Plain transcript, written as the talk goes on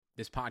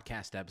This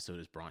podcast episode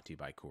is brought to you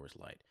by Coors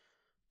Light.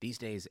 These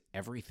days,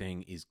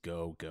 everything is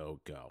go, go,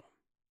 go.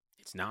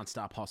 It's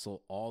nonstop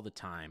hustle all the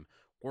time.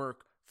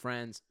 Work,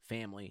 friends,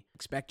 family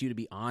expect you to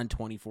be on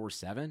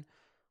 24/7.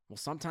 Well,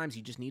 sometimes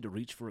you just need to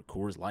reach for a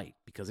Coors Light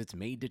because it's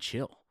made to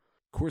chill.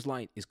 Coors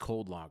Light is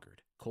cold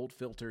lagered, cold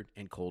filtered,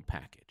 and cold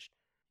packaged.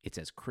 It's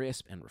as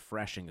crisp and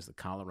refreshing as the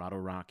Colorado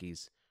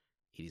Rockies.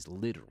 It is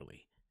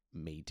literally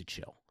made to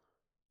chill.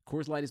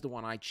 Coors Light is the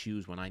one I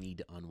choose when I need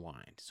to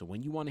unwind. So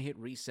when you want to hit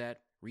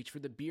reset, reach for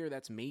the beer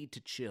that's made to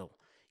chill.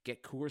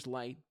 Get Coors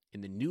Light in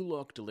the new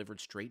look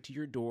delivered straight to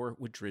your door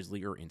with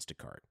Drizzly or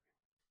Instacart.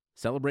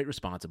 Celebrate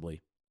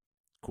responsibly.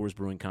 Coors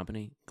Brewing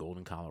Company,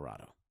 Golden,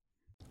 Colorado.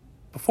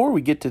 Before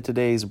we get to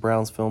today's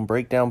Browns Film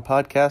Breakdown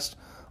podcast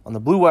on the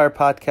Blue Wire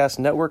Podcast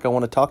Network, I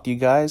want to talk to you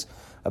guys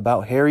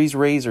about Harry's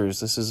Razors.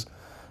 This is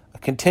a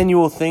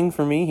continual thing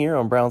for me here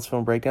on Browns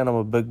Film Breakdown. I'm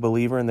a big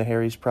believer in the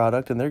Harry's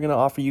product, and they're going to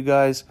offer you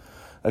guys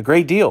a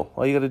great deal.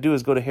 All you got to do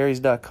is go to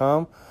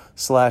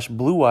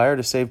harrys.com/bluewire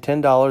to save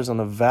 $10 on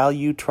a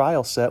value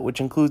trial set,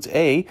 which includes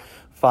a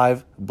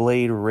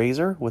 5-blade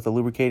razor with a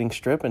lubricating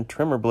strip and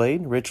trimmer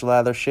blade, rich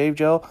lather shave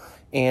gel,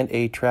 and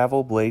a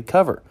travel blade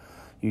cover.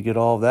 You get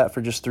all of that for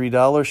just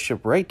 $3,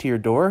 shipped right to your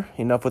door.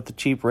 Enough with the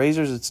cheap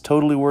razors, it's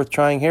totally worth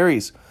trying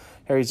Harry's.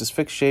 Harry's is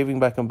fixed shaving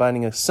by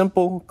combining a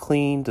simple,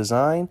 clean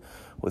design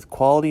with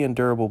quality and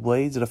durable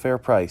blades at a fair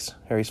price.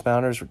 Harry's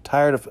founders were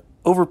tired of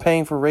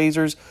overpaying for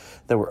razors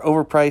that were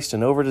overpriced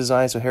and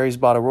overdesigned, so Harry's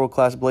bought a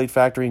world-class blade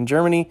factory in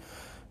Germany,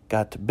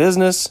 got to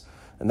business,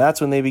 and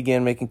that's when they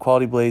began making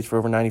quality blades for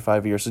over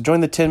 95 years. So join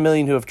the 10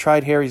 million who have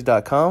tried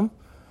harrys.com.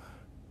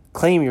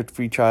 Claim your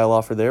free trial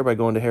offer there by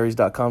going to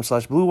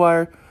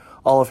harrys.com/bluewire.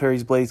 All of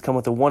Harry's blades come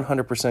with a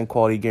 100%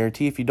 quality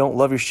guarantee. If you don't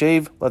love your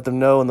shave, let them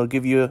know and they'll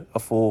give you a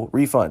full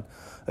refund.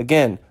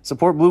 Again,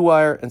 support Blue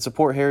Wire and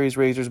support Harry's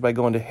Razors by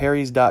going to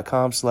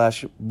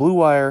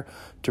harrys.com/bluewire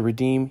to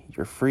redeem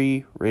your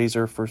free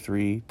razor for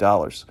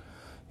 $3.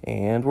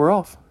 And we're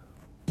off.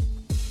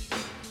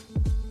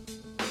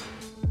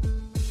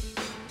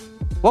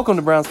 Welcome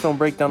to Browns Film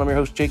Breakdown. I'm your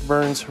host, Jake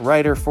Burns,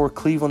 writer for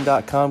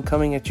Cleveland.com,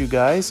 coming at you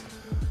guys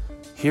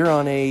here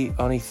on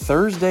a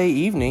Thursday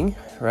evening,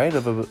 right,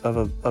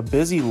 of a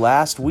busy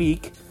last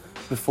week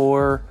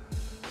before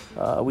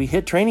we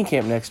hit training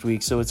camp next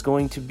week. So it's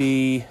going to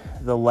be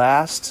the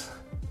last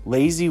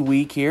lazy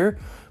week here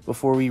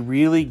before we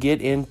really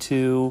get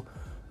into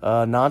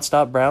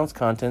nonstop Browns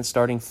content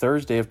starting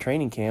Thursday of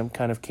training camp,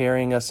 kind of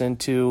carrying us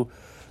into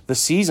the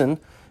season.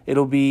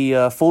 It'll be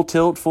full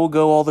tilt, full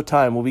go all the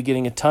time. We'll be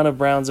getting a ton of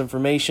Browns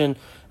information.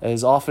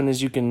 As often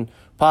as you can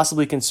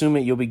possibly consume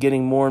it, you'll be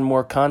getting more and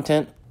more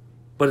content.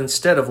 But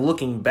instead of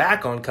looking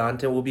back on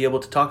content, we'll be able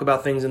to talk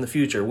about things in the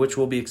future, which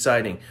will be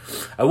exciting.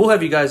 I will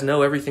have you guys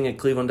know everything at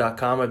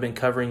Cleveland.com I've been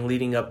covering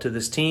leading up to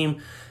this team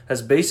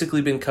has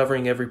basically been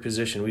covering every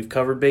position. We've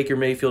covered Baker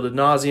Mayfield ad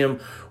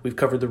nauseum. We've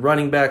covered the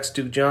running backs,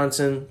 Duke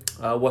Johnson,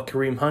 what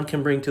Kareem Hunt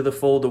can bring to the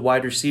fold, the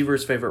wide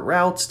receivers' favorite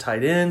routes,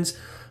 tight ends,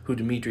 who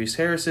Demetrius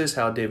Harris is,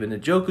 how David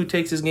Njoku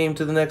takes his game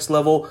to the next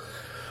level.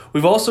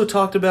 We've also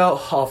talked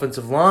about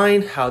offensive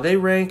line, how they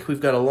rank.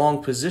 We've got a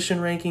long position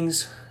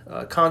rankings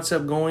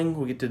concept going.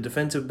 We'll get to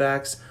defensive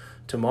backs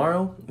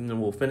tomorrow, and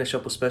then we'll finish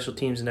up with special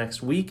teams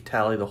next week,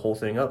 tally the whole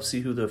thing up, see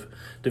who the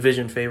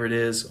division favorite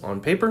is on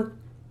paper.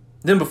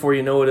 Then before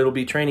you know it, it'll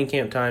be training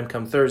camp time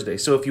come Thursday.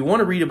 So if you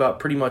want to read about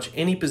pretty much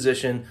any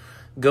position,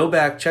 go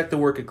back, check the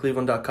work at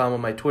Cleveland.com on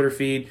my Twitter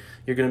feed.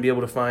 You're going to be able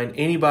to find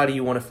anybody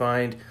you want to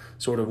find,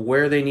 sort of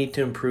where they need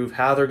to improve,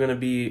 how they're going to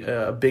be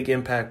a big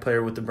impact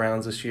player with the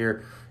Browns this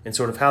year, and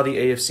sort of how the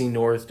AFC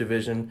North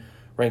division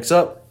ranks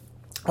up.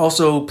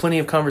 Also, plenty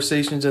of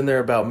conversations in there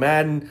about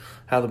Madden,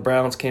 how the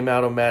Browns came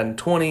out on Madden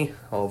 20,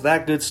 all of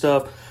that good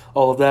stuff.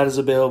 All of that is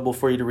available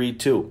for you to read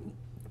too.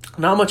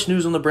 Not much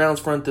news on the Browns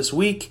front this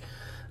week.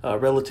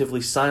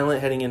 Relatively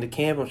silent heading into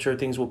camp. I'm sure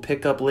things will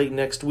pick up late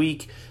next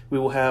week. We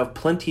will have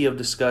plenty of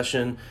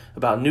discussion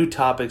about new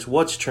topics,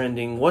 what's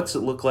trending, what's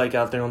it look like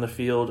out there on the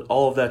field,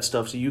 all of that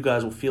stuff, so you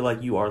guys will feel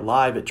like you are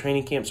live at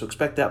training camp. So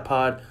expect that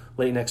pod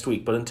late next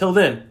week. But until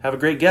then, have a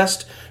great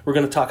guest. We're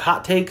going to talk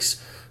hot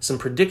takes, some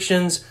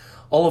predictions,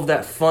 all of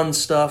that fun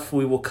stuff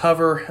we will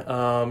cover.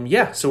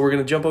 So we're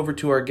going to jump over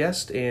to our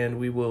guest, and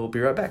we will be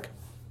right back.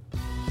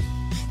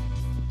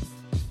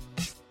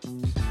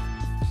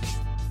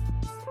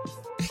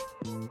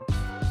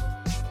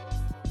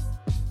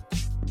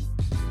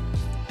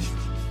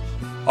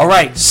 All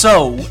right,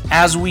 so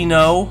as we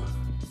know,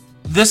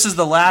 this is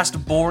the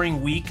last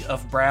boring week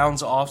of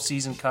Browns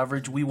off-season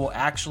coverage. We will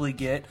actually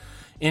get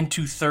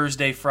into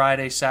Thursday,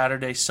 Friday,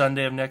 Saturday,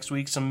 Sunday of next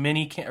week. Some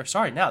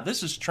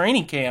this is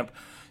training camp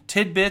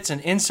tidbits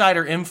and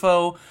insider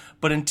info.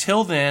 But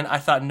until then, I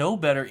thought no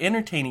better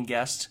entertaining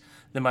guest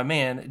than my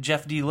man,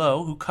 Jeff D.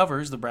 Lowe, who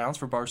covers the Browns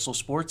for Barstool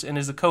Sports and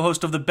is the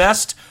co-host of the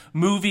best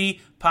movie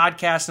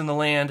podcast in the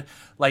land,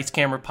 Lights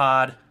Camera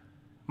Pod.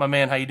 My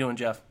man, how you doing,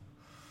 Jeff?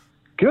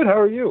 Good. How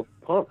are you?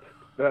 Pumped.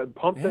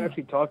 Pumped to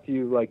actually talk to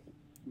you, like,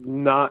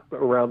 not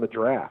around the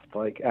draft,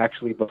 like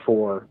actually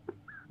before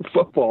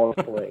football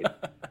is played.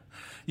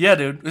 Yeah,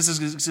 dude,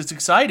 it's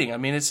exciting. I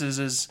mean, this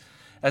is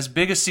as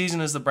big a season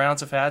as the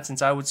Browns have had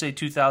since I would say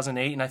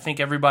 2008, and I think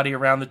everybody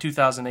around the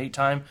 2008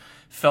 time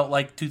felt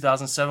like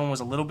 2007 was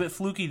a little bit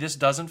fluky. This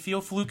doesn't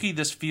feel fluky.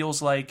 This feels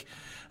like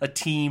a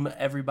team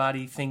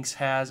everybody thinks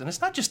has, and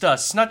it's not just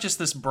us. It's not just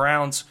this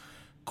Browns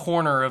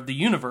corner of the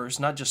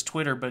universe, not just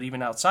Twitter, but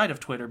even outside of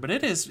Twitter. But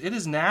it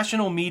is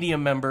national media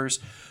members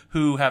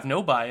who have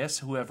no bias,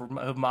 who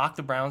have mocked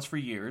the Browns for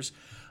years.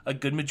 A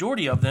good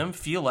majority of them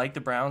feel like the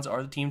Browns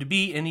are the team to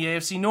beat in the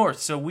AFC North.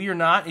 So we are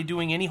not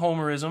doing any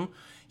homerism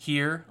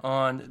here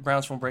on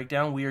Browns Film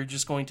Breakdown. We are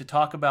just going to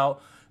talk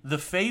about the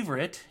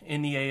favorite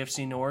in the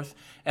AFC North.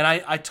 And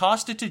I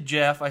tossed it to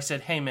Jeff. I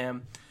said, hey,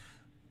 man,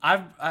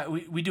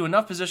 we do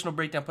enough positional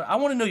breakdown, but I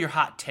want to know your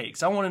hot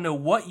takes. I want to know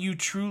what you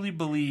truly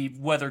believe,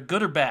 whether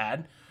good or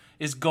bad,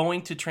 is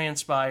going to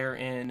transpire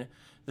in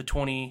the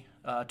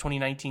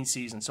 2019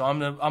 season. So I'm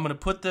gonna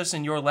put this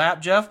in your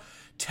lap,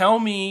 Jeff. Tell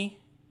me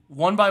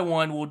one by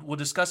one. We'll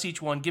discuss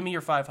each one. Give me your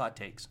 5 hot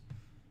takes.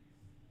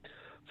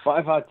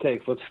 5 hot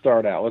takes. Let's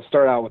start out with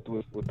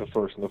the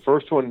first one. The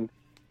first one,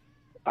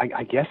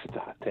 I guess it's a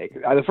hot take.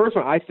 The first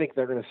one, I think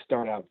they're going to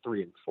start out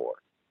 3-4.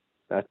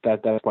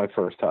 That's my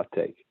first hot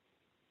take.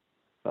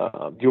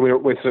 Do you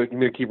want me so you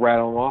me to keep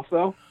rattling off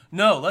though?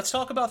 No, let's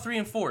talk about 3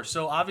 and 4.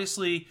 So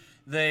obviously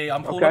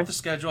I'm pulling up the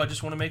schedule. I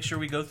just want to make sure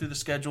we go through the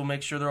schedule,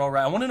 make sure they're all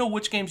right. I want to know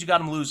which games you got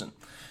them losing.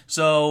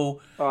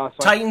 So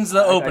Titans,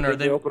 the opener. I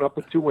think they open up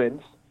with 2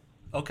 wins.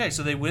 Okay,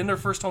 so they win their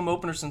first home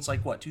opener since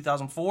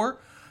 2004.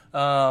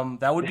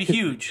 That would be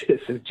huge. This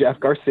is Jeff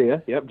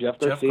Garcia. Yep, Jeff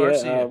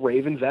Garcia.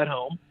 Ravens at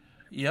home.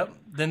 Yep.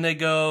 Then they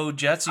go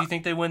Jets. You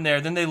think they win there?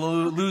 Then they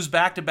lose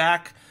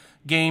back-to-back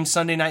games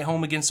Sunday night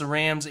home against the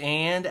Rams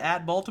and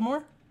at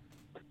Baltimore?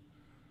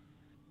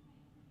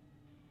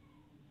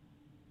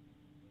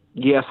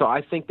 Yeah, so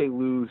I think they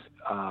lose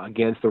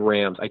against the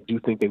Rams. I do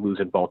think they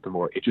lose in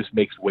Baltimore. It just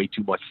makes way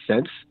too much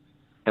sense.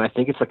 And I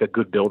think it's like a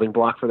good building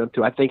block for them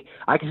too. I think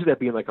I can see that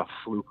being like a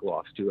fluke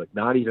loss too, like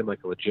not even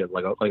like a legit,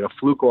 like a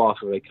fluke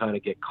loss where they kind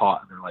of get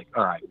caught and they're like,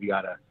 all right, we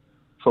gotta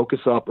focus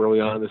up early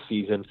on in the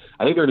season.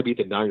 I think they're going to beat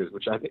the Niners,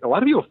 which I think a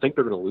lot of people think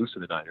they're going to lose to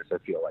the Niners. I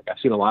feel like I've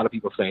seen a lot of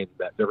people saying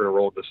that they're going to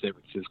roll to San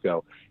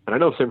Francisco, and I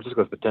know San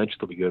Francisco's potential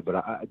to be good, but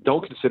I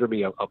don't consider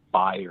me a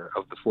buyer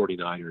of the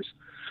 49ers.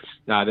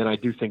 Then I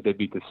do think they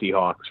beat the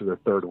Seahawks for their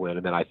 3rd win,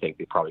 and then I think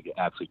they probably get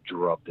absolutely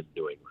drubbed in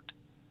New England.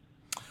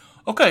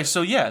 Okay,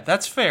 so yeah,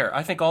 that's fair.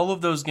 I think all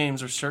of those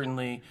games are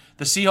certainly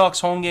the Seahawks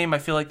home game. I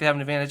feel like they have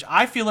an advantage.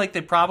 I feel like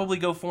they probably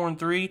go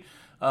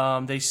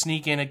 4-3. They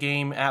sneak in a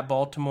game at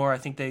Baltimore. I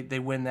think they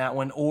win that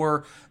one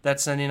or that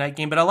Sunday night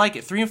game. But I like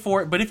it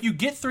 3-4. But if you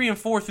get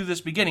 3-4 through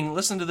this beginning,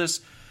 listen to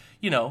this,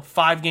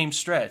 5-game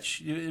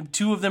stretch.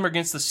 2 of them are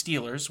against the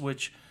Steelers,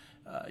 which.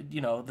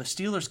 The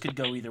Steelers could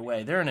go either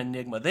way. They're an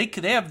enigma. They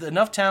have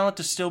enough talent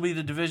to still be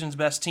the division's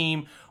best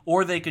team,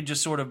 or they could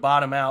just sort of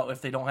bottom out if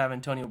they don't have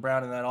Antonio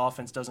Brown and that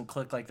offense doesn't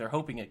click like they're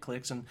hoping it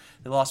clicks. And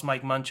they lost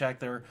Mike Munchak,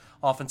 their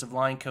offensive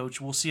line coach.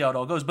 We'll see how it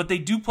all goes. But they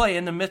do play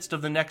in the midst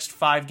of the next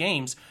 5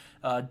 games.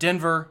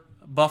 Denver,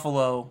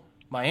 Buffalo,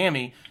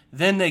 Miami.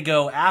 Then they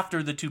go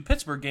after the 2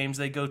 Pittsburgh games.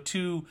 They go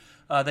to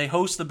they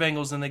host the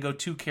Bengals, and they go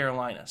to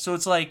Carolina. So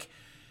it's like,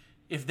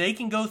 if they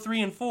can go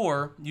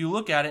 3-4, you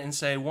look at it and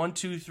say 1,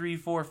 2, 3,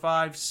 4,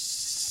 5,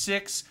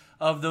 6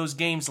 of those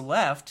games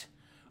left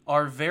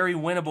are very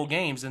winnable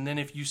games. And then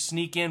if you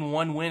sneak in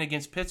 1 win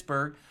against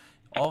Pittsburgh,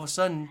 all of a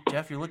sudden,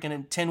 Jeff, you're looking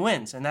at 10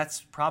 wins, and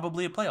that's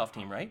probably a playoff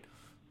team, right?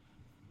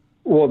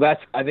 Well,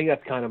 I think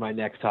that's kind of my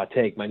next hot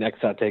take. My next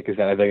hot take is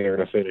that I think they're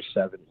going to finish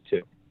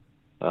 7-2.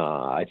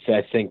 I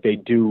think they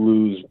do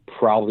lose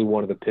probably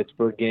one of the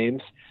Pittsburgh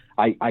games.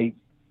 I'd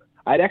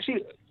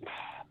actually.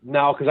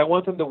 No, because I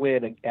want them to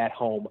win at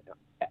home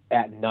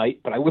at night,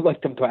 but I would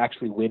like them to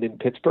actually win in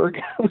Pittsburgh,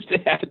 which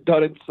they haven't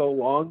done in so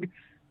long.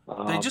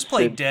 They just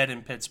play dead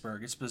in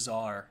Pittsburgh. It's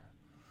bizarre.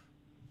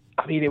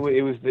 I mean, it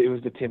was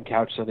the Tim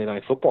Couch Sunday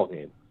Night Football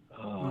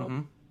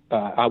game,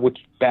 which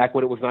back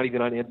when it was not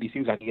even on NBC, it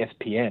was on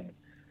ESPN.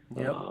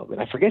 Yep. And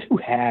I forget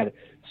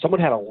someone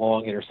had a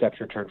long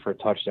interception return for a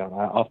touchdown.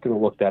 I'll have to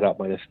look that up.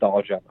 My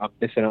nostalgia. I'm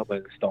missing out my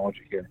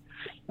nostalgia here.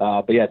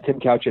 But yeah, Tim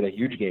Couch had a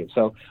huge game.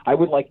 So I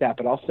would like that,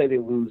 but I'll say they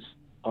lose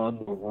on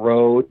the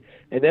road.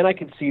 And then I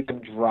can see them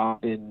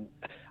dropping.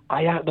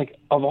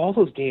 Of all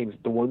those games,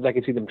 the ones I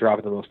can see them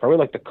dropping the most, probably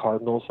like the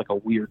Cardinals, like a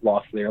weird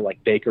loss there,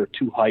 like Baker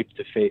too hyped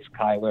to face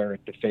Kyler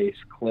and to face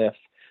Cliff.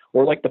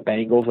 Or like the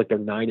Bengals, like they're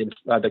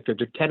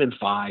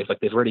 10-5, like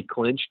they've already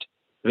clinched.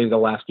 I think the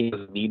last game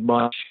doesn't need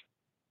much,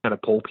 kind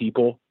of pull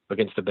people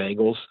against the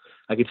Bengals.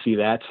 I could see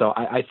that. So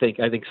I think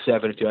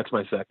 7-2. That's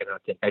my second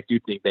hot take. I do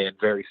think they end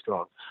very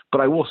strong. But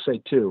I will say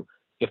too,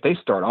 if they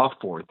start off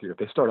 4-3, if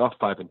they start off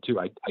 5-2,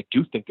 I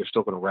do think they're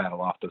still going to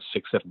rattle off those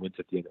 6-7 wins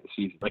at the end of the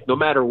season. Like no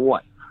matter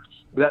what,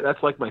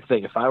 that's like my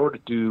thing. If I were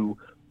to do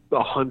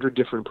 100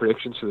 different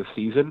predictions for the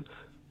season,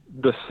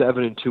 the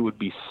 7-2 would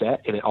be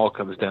set, and it all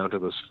comes down to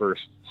those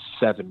first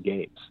 7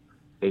 games.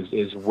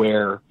 Is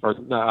where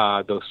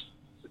those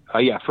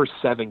first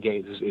 7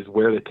 games is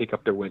where they pick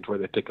up their wins, where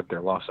they pick up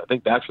their loss. I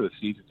think that's where the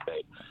season's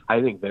made.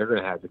 I think they're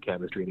going to have the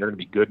chemistry, and they're going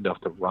to be good enough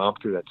to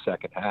romp through that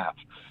second half.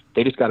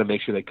 They just got to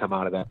make sure they come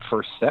out of that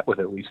first set with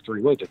at least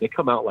 3 wins. If they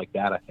come out like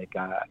that, I think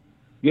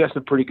you have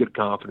some pretty good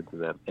confidence in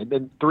them. And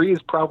then 3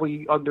 is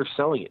probably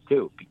underselling it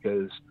too,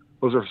 because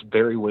those are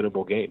very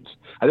winnable games.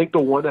 I think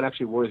the one that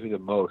actually worries me the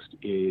most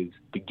is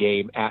the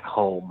game at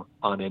home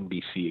on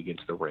NBC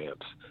against the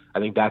Rams. I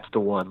think that's the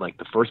one, like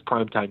the first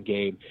primetime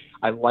game.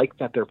 I like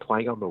that they're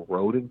playing on the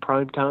road in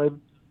primetime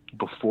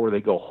before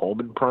they go home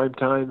in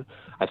primetime.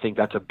 I think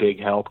that's a big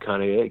help,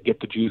 kind of get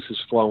the juices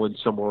flowing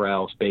somewhere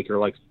else. Baker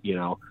likes,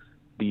 the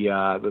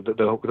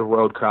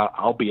road crowd.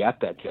 I'll be at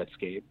that Jets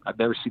game. I've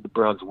never seen the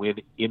Browns win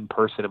in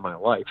person in my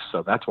life,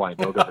 so that's why I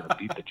know they're going to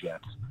beat the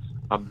Jets.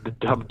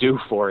 I'm due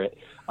for it.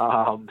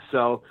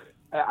 So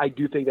I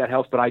do think that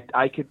helps, but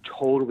I could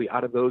totally,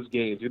 out of those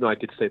games, even though I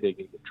did say they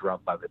get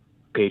drummed by the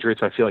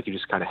Patriots, I feel like you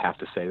just kind of have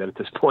to say that at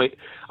this point.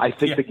 I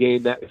think the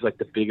game that is like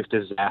the biggest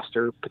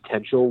disaster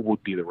potential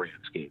would be the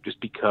Rams game, just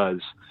because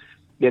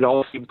it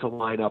all seems to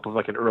line up with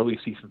like an early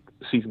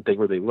season thing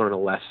where they learn a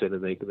lesson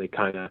and they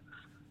kind of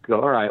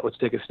go, all right, let's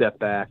take a step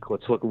back.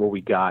 Let's look at what we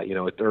got.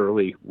 It's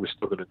early. We're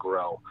still going to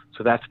grow.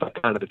 So that's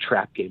kind of the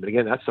trap game. And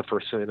again, that's the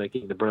first Sunday night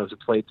game the Browns have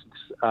played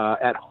since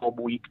at home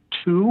week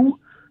 2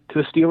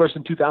 to the Steelers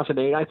in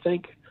 2008, I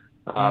think.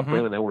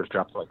 Braylon Edwards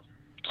dropped like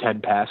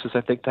 10 passes,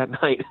 I think, that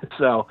night.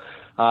 So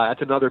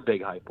that's another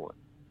big hype one.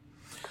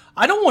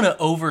 I don't want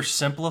to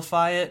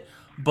oversimplify it,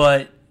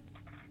 but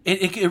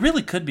it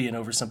really could be an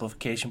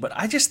oversimplification. But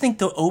I just think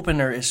the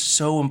opener is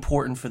so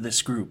important for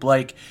this group.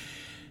 Like,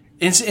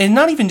 and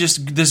not even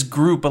just this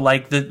group, but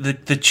like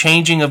the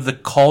changing of the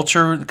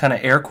culture, the kind of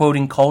air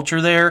quoting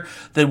culture there,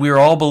 that we're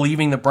all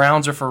believing the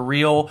Browns are for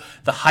real.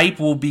 The hype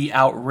will be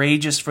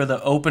outrageous for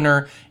the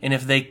opener. And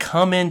if they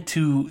come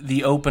into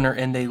the opener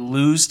and they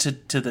lose to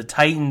the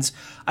Titans,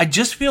 I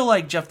just feel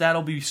like, Jeff,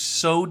 that'll be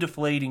so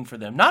deflating for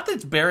them. Not that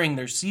it's burying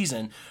their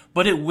season,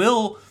 but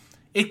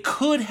it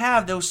could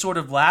have those sort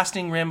of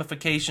lasting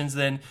ramifications.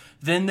 Then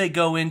they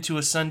go into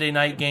a Sunday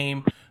night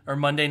game or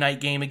Monday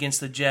night game against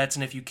the Jets,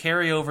 and if you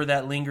carry over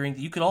that lingering,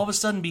 you could all of a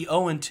sudden be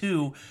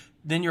 0-2,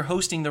 then you're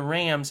hosting the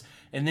Rams,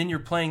 and then you're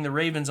playing the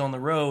Ravens on the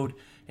road,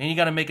 and you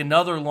got to make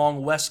another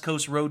long West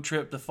Coast road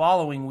trip the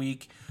following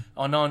week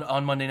on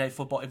Monday Night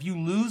Football. If you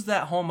lose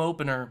that home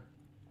opener,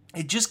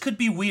 it just could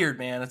be weird,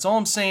 man. That's all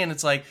I'm saying.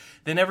 It's like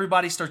then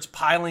everybody starts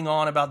piling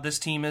on about this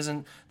team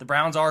isn't – the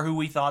Browns are who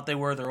we thought they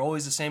were. They're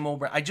always the same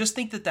old – I just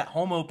think that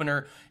home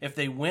opener, if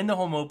they win the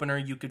home opener,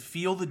 you could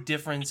feel the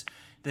difference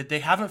that they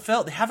haven't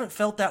felt. They haven't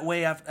felt that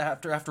way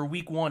after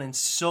week 1 in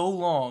so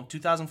long,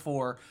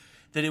 2004,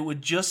 that it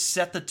would just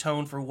set the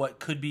tone for what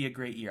could be a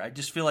great year. I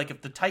just feel like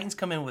if the Titans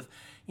come in with,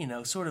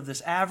 sort of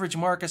this average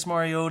Marcus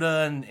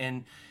Mariota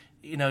and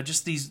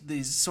just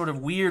these sort of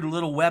weird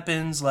little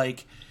weapons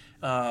like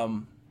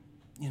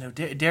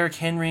Derrick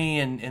Henry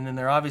and then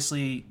they're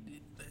obviously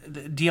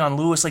Dion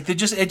Lewis, like it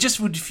just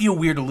would feel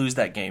weird to lose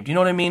that game. Do you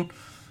know what I mean?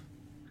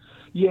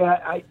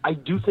 Yeah, I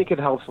do think it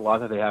helps a lot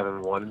that they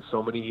haven't won in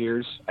so many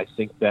years. I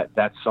think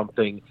that's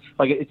something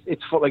like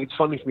it's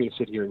funny for me to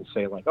sit here and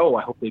say like, oh,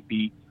 I hope they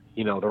beat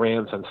the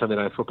Rams on Sunday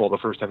Night Football the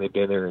first time they've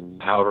been there in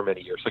however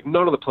many years. Like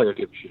none of the players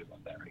give a shit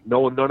about that. Right?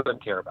 None of them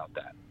care about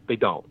that. They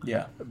don't.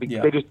 Yeah.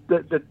 They just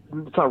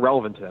it's not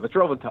relevant to them. It's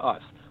relevant to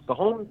us. The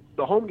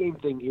home game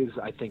thing is,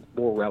 I think,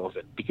 more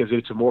relevant because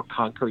it's a more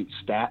concrete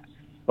stat.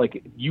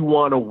 Like you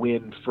want to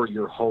win for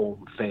your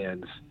home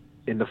fans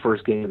in the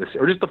first game of the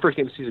season, or just the first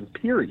game of the season,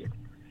 period.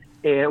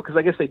 And because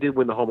I guess they did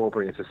win the home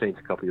opener against the Saints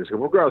a couple years ago.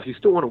 Regardless, you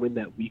still want to win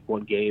that week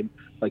 1 game.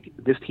 Like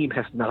this team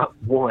has not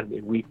won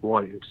in week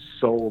 1 in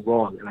so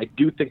long, and I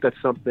do think that's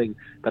something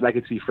that I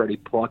could see Freddie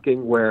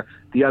plucking. Where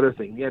the other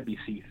thing, the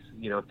NBC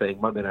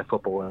thing, Monday Night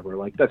Football, whatever,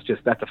 like that's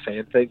a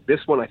fan thing.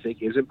 This one I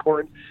think is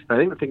important. And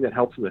I think the thing that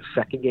helps in the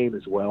second game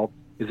as well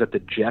is that the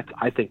Jets,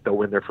 I think they'll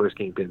win their first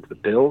game against the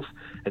Bills,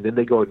 and then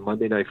they go in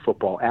Monday Night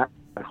Football at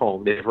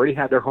home. They've already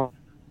had their home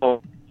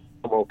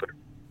opener.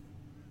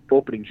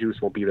 Opening juice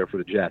won't be there for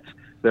the Jets.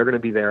 They're going to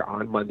be there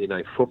on Monday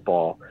Night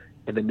Football,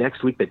 and the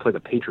next week they play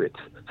the Patriots.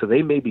 So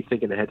they may be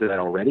thinking ahead to that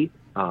already.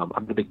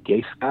 I'm the big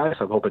Gase guy,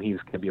 so I'm hoping he's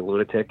going to be a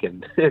lunatic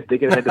and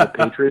thinking ahead to the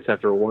Patriots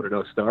after a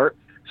 1-0 start.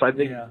 So I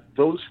think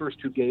those first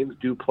 2 games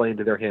do play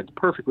into their hands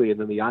perfectly, and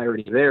then the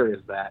irony there is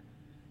that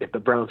if the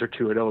Browns are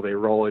 2-0, they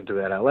roll into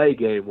that LA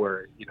game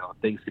where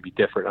things could be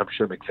different. I'm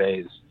sure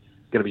McVay is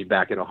going to be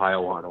back in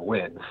Ohio on a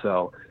win.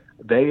 So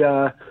they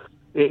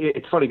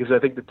it's funny because I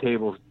think the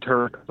tables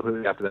turned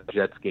completely after that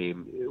Jets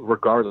game,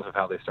 regardless of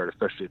how they start,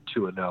 especially at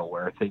 2-0,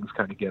 where things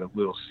kind of get a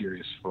little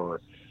serious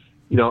for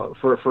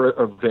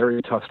a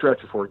very tough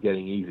stretch before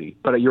getting easy.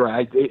 But you're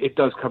right, it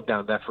does come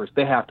down to that first.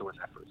 They have to win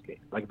that first game.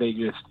 Like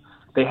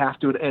they have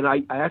to, and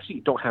I actually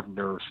don't have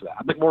nerves for that.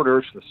 I'm more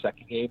nervous for the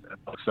second game.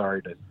 I'm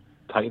sorry to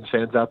Titans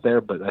fans out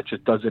there, but that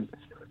just doesn't.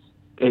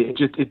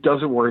 It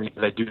doesn't worry me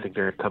because I do think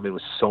they're going to come in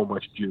with so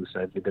much juice,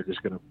 and I think they're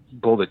just going to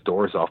blow the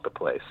doors off the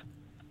place.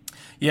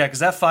 Yeah, because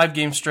that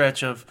 5-game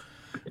stretch of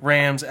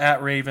Rams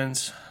at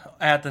Ravens,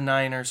 at the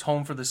Niners,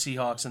 home for the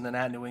Seahawks, and then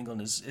at New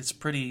England that's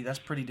pretty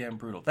damn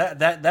brutal.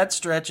 That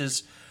stretch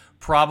is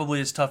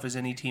probably as tough as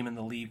any team in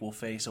the league will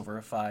face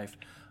over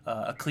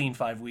a clean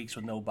 5 weeks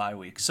with no bye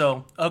week.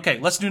 So, okay,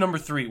 let's do number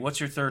 3. What's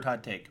your third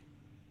hot take?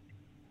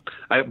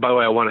 By the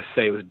way, I want to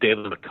say it was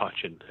David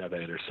McCutcheon had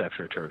that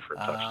interception return for a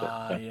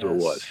touchdown. That's yes. what it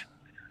was.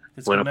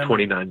 Went up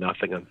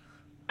 29-0 on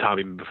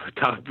Tommy,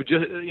 just,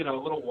 a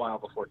little while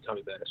before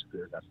Tommy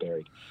Madison got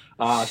buried.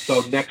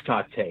 So next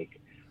hot take.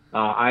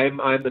 I'm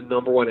the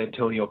number one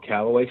Antonio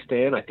Callaway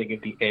stan. I think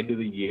at the end of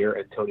the year,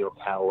 Antonio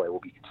Callaway will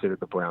be considered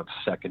the Browns'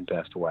 second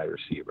best wide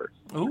receiver.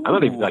 Ooh, I'm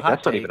not even that's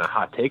take. not even a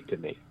hot take to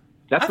me.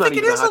 I think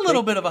it is a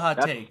little bit of a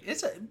hot take.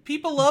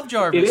 People love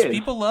Jarvis.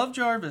 People love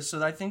Jarvis.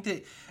 So I think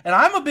that, and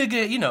I'm a big,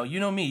 you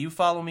know me, you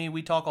follow me,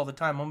 we talk all the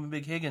time. I'm a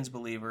big Higgins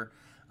believer.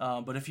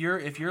 But if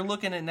you're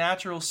looking at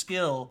natural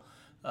skill,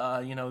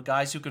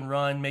 guys who can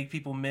run, make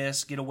people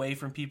miss, get away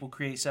from people,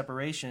 create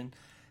separation,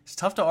 it's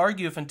tough to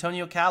argue if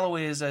Antonio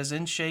Callaway is as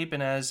in shape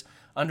and as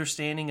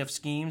understanding of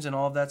schemes and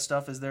all of that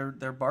stuff as they're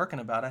barking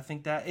about. I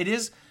think that it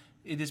is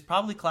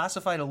probably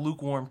classified a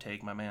lukewarm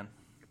take, my man.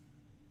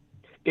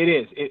 It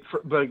is. It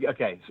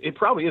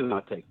probably is a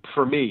hot take.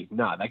 For me,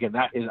 not. Again,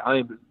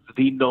 I'm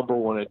the number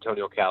one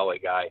Antonio Callaway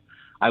guy.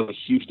 I was a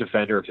huge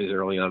defender of his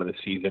early on in the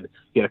season.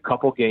 He had a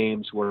couple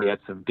games where he had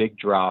some big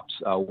drops,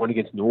 one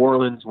against New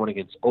Orleans, one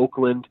against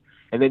Oakland,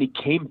 and then he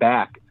came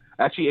back.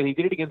 Actually, and he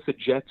did it against the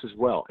Jets as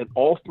well. In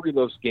all 3 of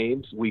those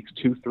games, weeks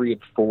 2, 3,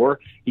 and 4,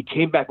 he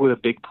came back with a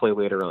big play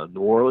later on. New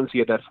Orleans, he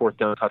had that 4th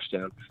down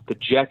touchdown. The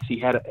Jets, he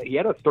had a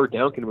 3rd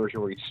down conversion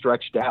where he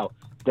stretched out.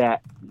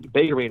 That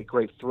Baker made a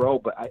great throw,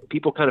 but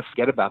people kind of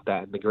forget about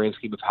that in the grand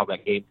scheme of how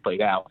that game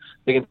played out.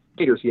 Against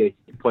Raiders, he had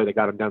a play that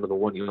got him down to the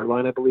 1-yard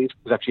line, I believe. It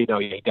was actually, no,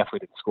 he definitely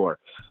didn't score.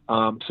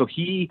 So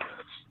he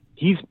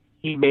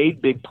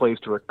made big plays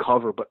to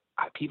recover, but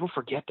people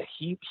forget that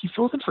he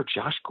fills in for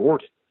Josh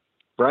Gordon,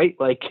 right?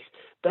 Like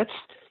that's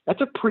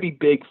a pretty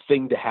big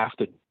thing to have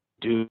to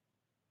do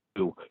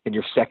in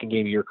your second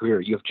game of your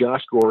career. You have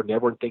Josh Gordon,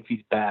 everyone thinks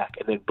he's back,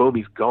 and then boom,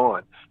 he's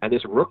gone, and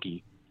this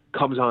rookie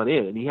comes on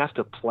in, and he has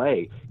to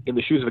play in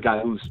the shoes of a guy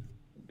who's,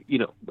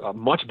 a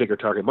much bigger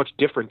target, much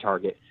different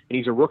target, and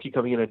he's a rookie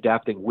coming in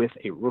adapting with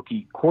a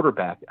rookie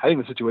quarterback. I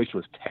think the situation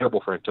was terrible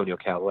for Antonio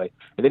Callaway.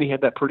 And then he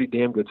had that pretty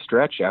damn good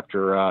stretch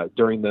after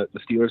during the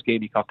Steelers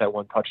game. He caught that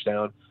 1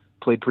 touchdown,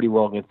 played pretty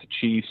well against the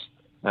Chiefs,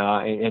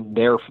 and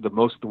there for the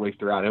most of the way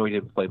throughout. I know he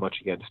didn't play much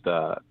against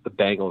the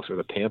Bengals or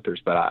the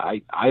Panthers, but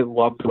I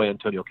loved the way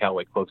Antonio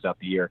Callaway closed out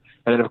the year.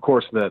 And then, of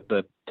course,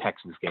 the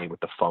Texans game with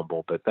the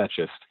fumble, but that's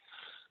just,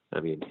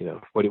 what are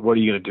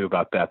you going to do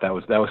about that? That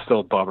was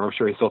still a bummer. I'm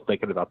sure he's still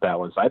thinking about that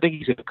one. So I think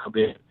he's going to come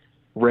in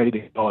ready to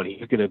go, and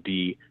he's going to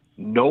be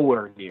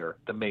nowhere near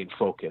the main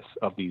focus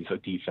of these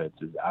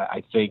defenses.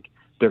 I think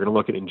they're going to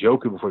look at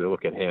Njoku before they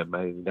look at him.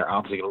 I mean, they're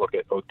obviously going to look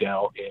at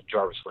Odell and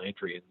Jarvis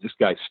Landry, and this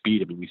guy's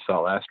speed. I mean, we saw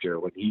last year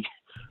when he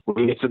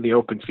gets in the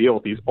open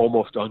field, he's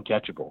almost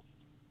uncatchable.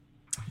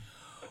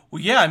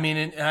 Well, yeah, I mean,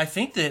 and I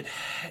think that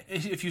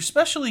if you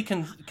especially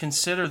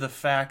consider the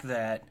fact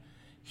that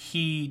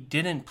he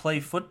didn't play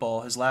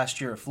football his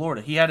last year at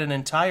Florida. He had an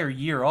entire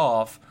year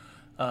off,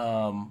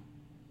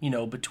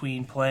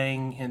 between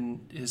playing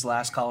in his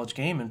last college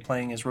game and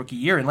playing his rookie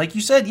year. And like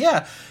you said,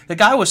 yeah, the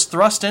guy was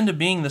thrust into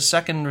being the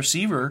second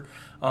receiver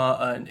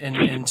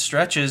in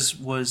stretches,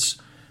 was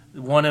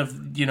one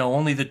of,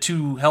 only the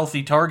 2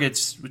 healthy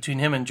targets between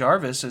him and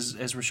Jarvis as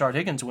Rashard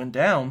Higgins went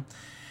down.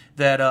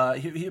 That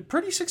he a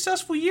pretty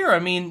successful year. I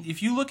mean,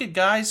 if you look at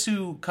guys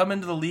who come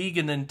into the league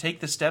and then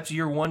take the steps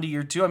year 1 to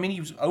year 2, I mean, he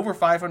was over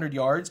 500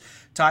 yards,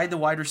 tied the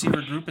wide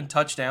receiver group in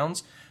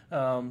touchdowns.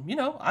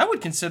 I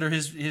would consider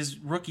his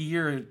rookie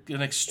year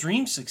an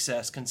extreme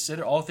success.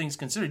 All things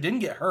considered, didn't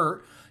get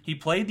hurt. He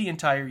played the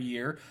entire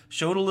year,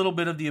 showed a little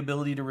bit of the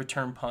ability to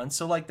return punts.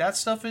 So like that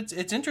stuff, it's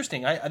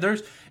interesting.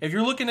 If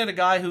you're looking at a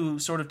guy who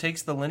sort of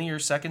takes the linear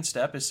second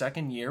step, his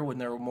second year, when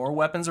there are more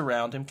weapons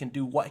around him, can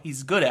do what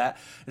he's good at,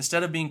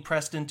 instead of being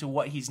pressed into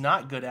what he's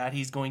not good at,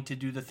 he's going to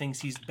do the things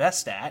he's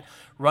best at,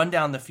 run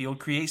down the field,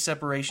 create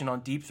separation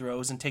on deep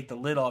throws, and take the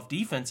lid off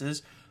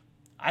defenses.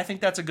 I think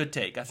that's a good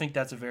take. I think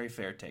that's a very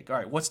fair take. All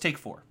right, what's take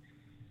 4?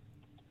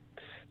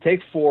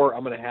 Take 4,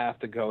 I'm going to have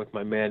to go with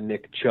my man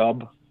Nick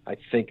Chubb. I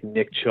think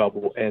Nick Chubb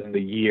will end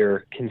the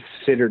year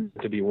considered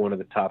to be one of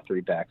the top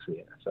 3 backs in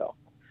the NFL.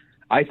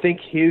 I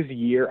think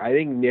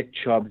Nick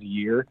Chubb's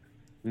year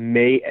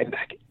may, and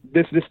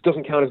this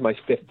doesn't count as my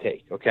 5th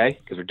take, okay?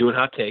 Because we're doing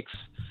hot takes.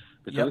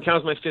 It doesn't count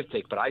as my 5th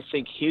take, but I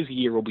think his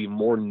year will be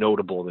more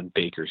notable than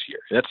Baker's year.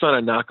 That's not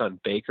a knock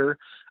on Baker.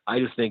 I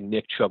just think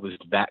Nick Chubb is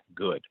that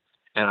good.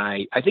 And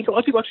I think a lot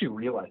of people actually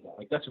realize that.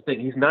 Like, that's the thing.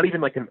 He's not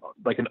even like an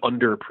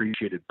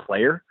underappreciated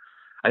player.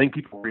 I think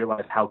people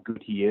realize how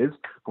good he is,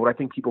 but what I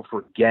think people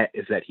forget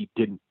is that he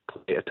didn't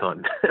play a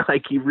ton.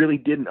 Like, he really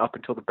didn't up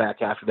until the back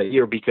half of that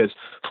year because,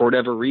 for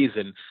whatever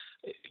reason,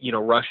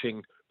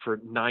 rushing for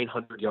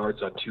 900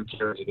 yards on 2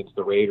 carries against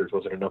the Raiders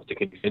wasn't enough to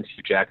convince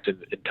Hugh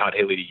Jackson and Todd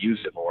Haley to use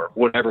him, or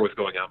whatever was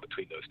going on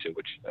between those two.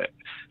 Which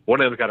one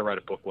of them's got to write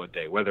a book one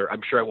day. Whether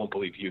I'm sure I won't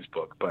believe Hugh's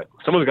book, but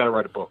someone's got to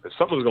write a book. There's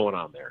something was going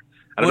on there.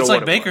 I don't Well, it's know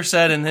like what Baker was.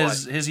 said in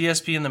his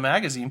ESPN the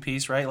magazine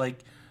piece, right? Like,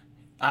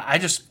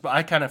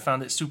 I kind of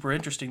found it super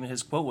interesting that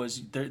his quote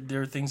was,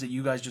 "There are things that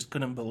you guys just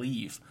couldn't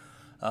believe."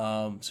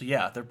 So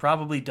yeah, there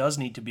probably does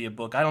need to be a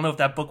book. I don't know if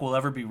that book will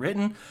ever be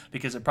written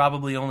because it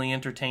probably only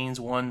entertains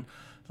one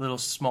little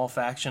small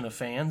faction of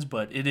fans,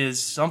 but it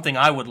is something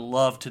I would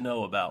love to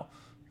know about.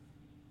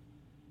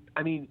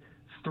 I mean,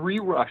 3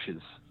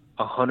 rushes,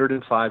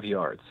 105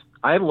 yards.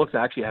 I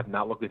have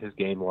not looked at his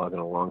game log in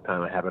a long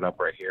time. I have it up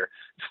right here.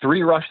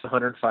 3 rushes,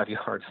 105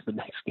 yards. The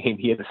next game,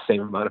 he had the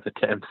same amount of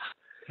attempts.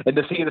 And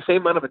the same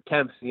amount of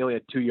attempts, he only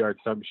had 2 yards,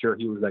 so I'm sure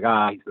he was like,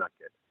 he's not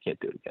good. Can't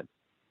do it again.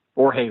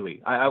 Or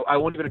Haley. I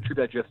won't even attribute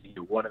that just to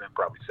you. One of them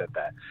probably said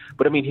that.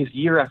 But, I mean, his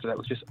year after that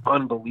was just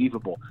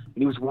unbelievable. And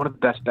he was one of the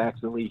best backs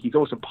in the league. He's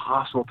almost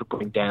impossible to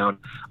put him down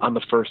on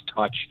the first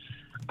touch.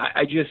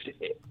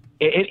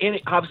 And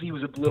obviously he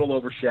was a little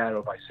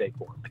overshadowed by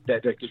Saquon.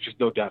 There's just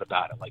no doubt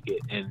about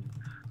it. And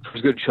for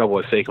as good Chubb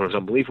was, Saquon was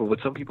unbelievable.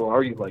 But some people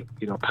argue,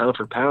 pound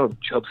for pound,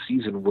 Chubb's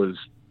season was,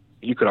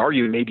 you could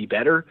argue, maybe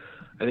better.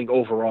 I think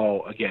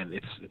overall, again,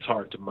 it's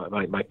hard to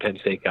my Penn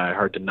State guy,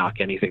 hard to knock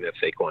anything that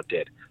Saquon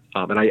did.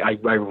 And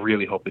I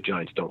really hope the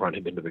Giants don't run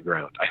him into the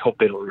ground. I hope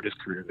they don't ruin his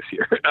career this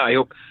year. I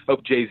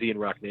hope Jay-Z and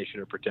Rock Nation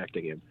are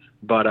protecting him.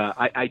 But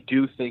I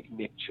do think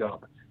Nick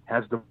Chubb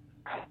has the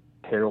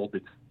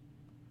heralded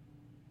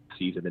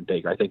season in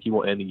Baker. I think he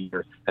will end the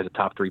year as a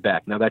top 3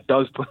 back. Now that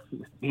does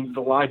mean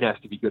the line has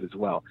to be good as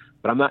well.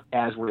 But I'm not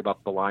as worried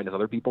about the line as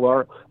other people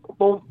are.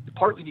 Well,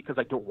 partly because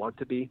I don't want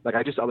to be. I'm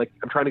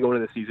trying to go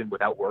into the season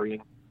without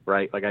worrying.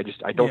 Right?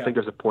 I don't think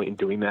there's a point in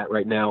doing that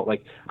right now. I'm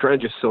trying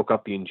to just soak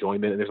up the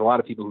enjoyment. And there's a lot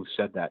of people who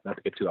said that, not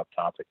to get too off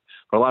topic,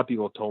 but a lot of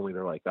people have told me,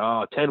 they're like,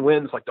 10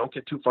 wins, don't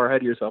get too far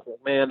ahead of yourself. Well,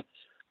 man,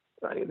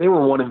 they were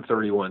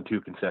 1-31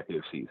 2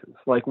 consecutive seasons.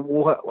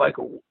 What?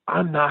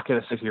 I'm not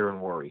going to sit here and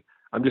worry.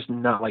 I'm just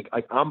not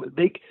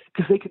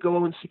because they could go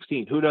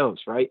 0-16. Who knows?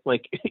 Right?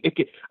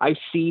 I've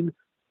seen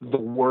the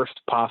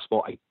worst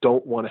possible. I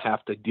don't want to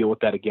have to deal with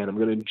that again. I'm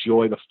going to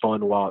enjoy the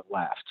fun while it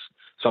lasts.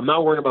 So I'm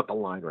not worried about the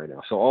line right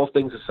now. So all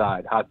things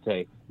aside, hot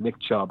take, Nick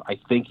Chubb, I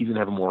think he's going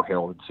to have a more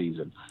heralded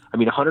season. I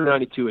mean,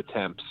 192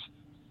 attempts,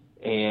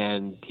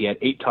 and he had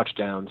 8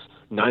 touchdowns,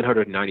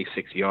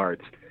 996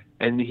 yards,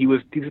 and he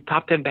was a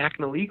top 10 back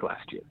in the league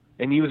last year,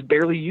 and he was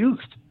barely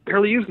used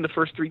in the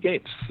first 3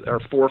 games, or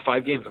 4 or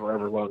 5 games,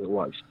 however long it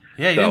was.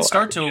 Yeah, he didn't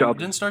start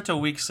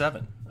till week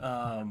 7.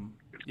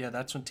 Yeah,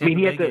 that's when Tampa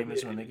Bay game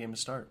is when they gave him a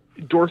start.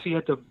 Dorsey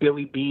had to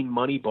Billy Bean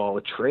Moneyball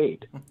a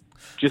trade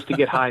just to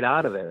get Hyde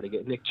out of there, to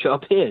get Nick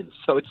Chubb in.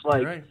 So it's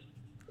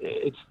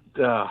it's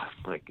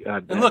my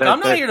God. And look, I'm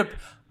not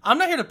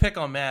here to pick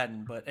on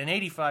Madden, but an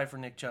 85 for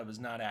Nick Chubb is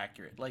not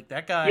accurate.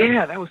 That guy.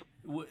 Yeah, that was.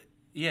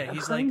 Yeah,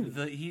 he's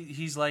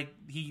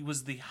he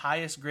was the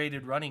highest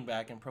graded running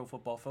back in Pro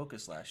Football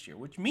Focus last year,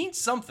 which means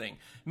something.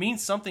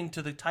 Means something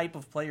to the type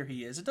of player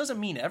he is. It doesn't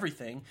mean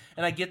everything,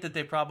 and I get that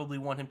they probably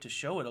want him to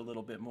show it a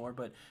little bit more,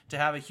 but to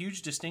have a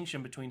huge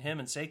distinction between him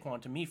and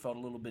Saquon to me felt a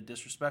little bit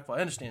disrespectful. I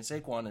understand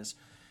Saquon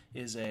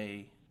is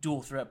a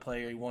dual threat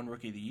player, he won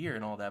Rookie of the Year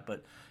and all that,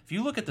 but if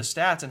you look at the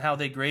stats and how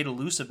they grade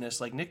elusiveness,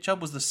 Nick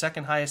Chubb was the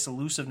second highest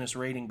elusiveness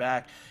rating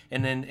back,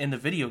 and then in the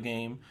video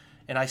game.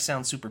 And I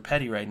sound super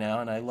petty right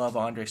now, and I love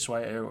Andre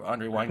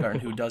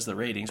Weingarten, who does the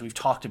ratings. We've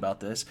talked about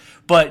this.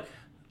 But,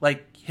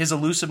 his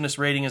elusiveness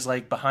rating is,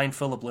 behind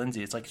Phillip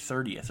Lindsay. It's,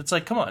 30th. It's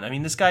come on. I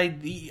mean, this guy,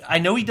 I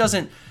know he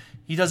doesn't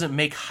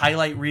make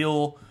highlight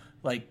reel,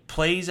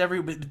 plays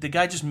but the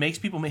guy just makes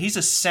people. He's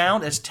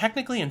as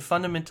technically and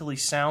fundamentally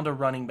sound a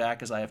running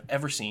back as I have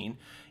ever seen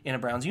in a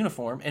Browns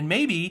uniform. And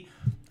maybe,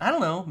 I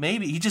don't know,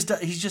 he's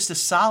just a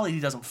solid. He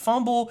doesn't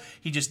fumble.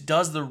 He just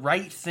does the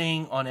right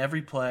thing on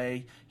every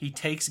play. He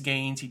takes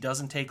gains. He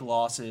doesn't take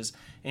losses.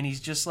 And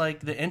he's just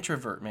the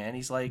introvert, man.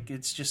 He's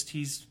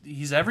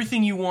he's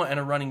everything you want in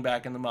a running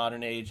back in the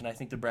modern age. And I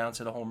think the Browns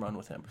hit a home run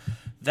with him.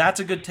 That's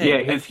a good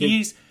take. Yeah,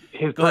 his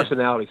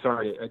personality.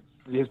 Sorry,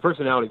 his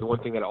personality. The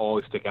one thing that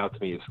always stick out to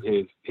me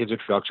is his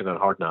introduction on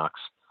Hard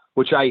Knocks,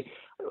 which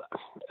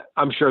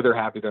I'm sure they're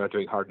happy they're not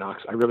doing Hard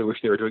Knocks. I really wish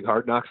they were doing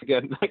Hard Knocks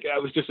again.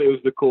 It was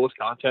the coolest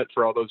content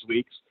for all those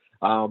weeks.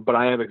 But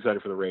I am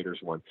excited for the Raiders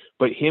one.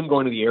 But him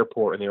going to the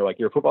airport and they were like,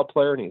 "You're a football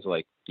player?" And he's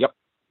like, "Yep."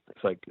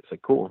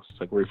 It's cool.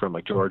 It's where are you from?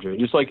 Georgia. And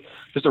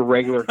just a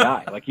regular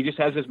guy. He just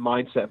has this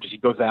mindset. Just he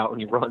goes out and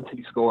he runs and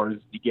he scores,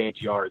 he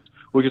gains yards,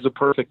 which is a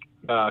perfect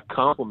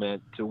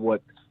compliment to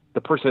what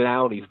the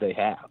personalities they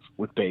have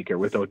with Baker,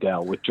 with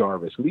Odell, with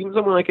Jarvis, with even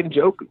someone like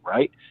Njoku,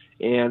 right?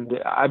 And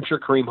I'm sure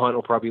Kareem Hunt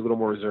will probably be a little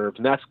more reserved.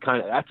 And that's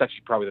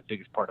actually probably the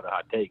biggest part of the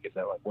hot take is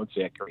that once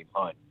they had Kareem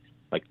Hunt,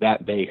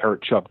 that they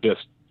hurt Chubb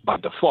just by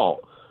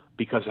default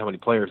because of how many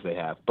players they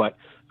have. But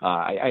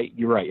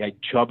you're right.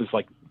 Chubb is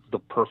the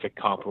perfect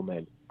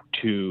complement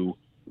to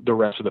the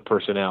rest of the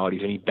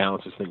personalities, and he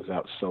balances things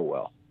out so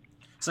well.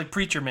 It's like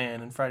Preacher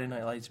Man and Friday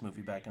Night Lights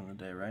movie back in the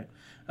day, right?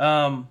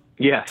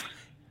 Yes.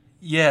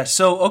 Yeah.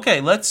 So okay,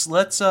 that's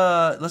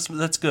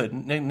good.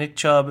 Nick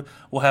Chubb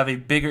will have a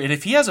bigger, and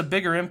if he has a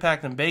bigger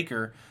impact than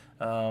Baker,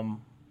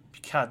 God,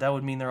 that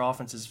would mean their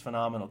offense is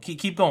phenomenal.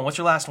 Keep going. What's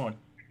your last one?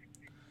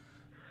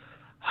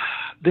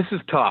 This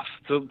is tough.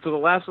 So the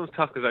last one's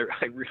tough because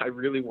I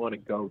really want to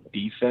go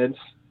defense.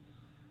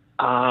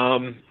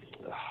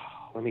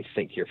 Let me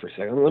think here for a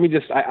second. Let me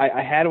just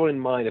I had one in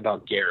mind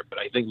about Garrett, but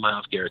I think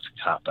Myles Garrett's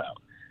a cop out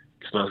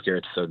because Myles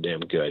Garrett's so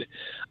damn good.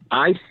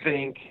 I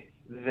think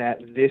that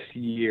this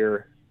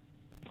year,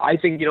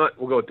 you know what?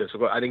 We'll go with this.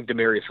 I think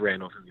Demarius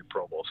Randall's going to be a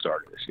Pro Bowl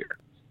starter this year.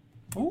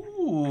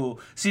 Ooh.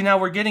 See, now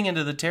we're getting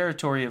into the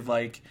territory of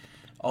like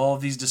all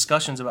of these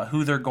discussions about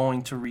who they're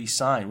going to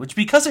re-sign, which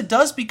because it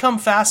does become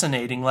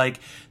fascinating. Like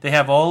they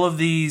have all of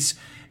these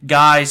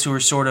guys who are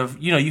sort of,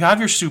 you have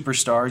your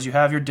superstars, you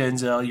have your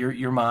Denzel,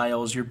 your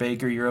Miles, your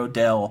Baker, your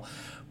Odell,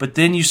 but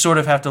then you sort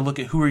of have to look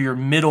at who are your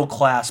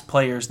middle-class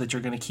players that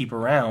you're going to keep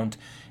around,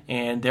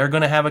 and they're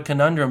going to have a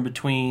conundrum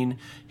between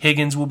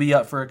Higgins will be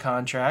up for a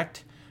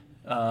contract,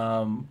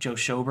 Joe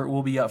Schobert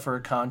will be up for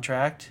a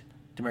contract,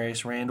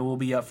 Demarius Randall will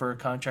be up for a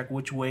contract,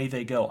 which way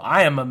they go.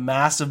 I am a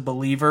massive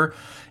believer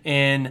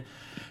in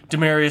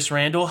Demarius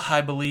Randall.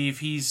 I believe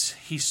he's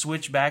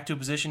switched back to a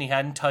position he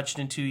hadn't touched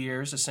in 2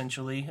 years,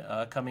 essentially,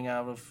 coming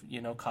out of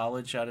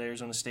college, out of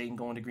Arizona State and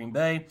going to Green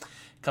Bay.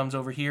 Comes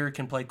over here,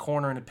 can play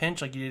corner in a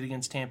pinch like he did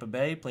against Tampa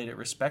Bay, played it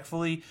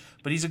respectfully,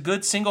 but he's a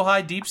good single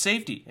high deep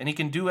safety, and he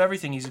can do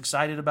everything. He's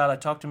excited about, I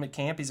talked to him at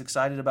camp, he's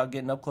excited about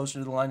getting up closer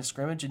to the line of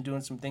scrimmage and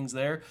doing some things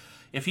there.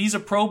 If he's a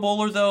Pro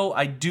Bowler, though,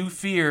 I do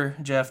fear,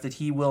 Jeff, that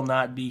he will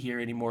not be here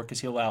anymore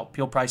because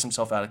he'll price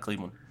himself out of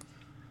Cleveland.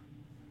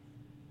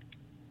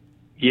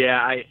 Yeah,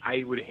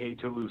 I would hate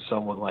to lose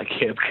someone like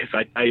him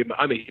because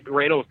I mean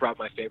Randall is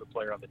probably my favorite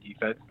player on the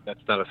defense.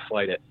 That's not a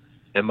slight at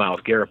Myles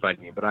Garrett by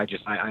me, but I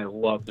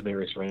love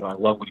Demarius Randall. I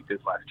love what he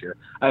did last year.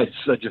 I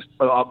had just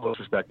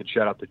utmost respect and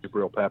shout out to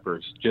Jabril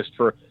Peppers just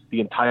for the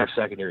entire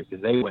secondary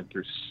because they went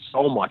through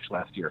so much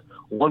last year.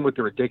 One with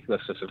the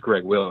ridiculousness of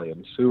Greg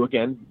Williams, who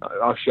again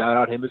I'll shout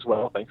out him as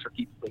well. Thanks for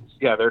keeping things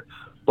together.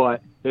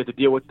 But they had to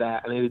deal with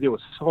that, and they had to deal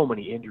with so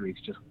many injuries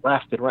just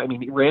left and right. I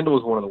mean, Randall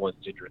was one of the ones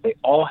injured. They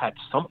all had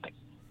something.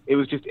 It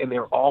was just, and they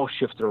were all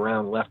shifted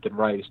around left and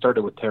right. It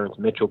started with Terrence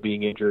Mitchell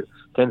being injured.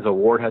 Denzel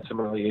Ward had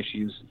some early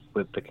issues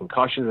with the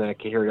concussion that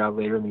carried out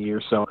later in the year.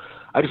 So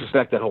I just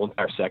respect that whole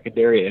entire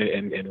secondary,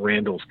 and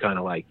Randall's kind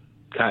of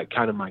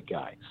my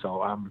guy.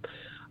 So I'm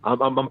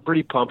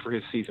pretty pumped for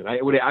his season. I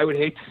would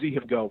hate to see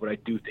him go, but I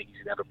do think he's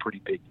gonna have a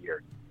pretty big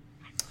year.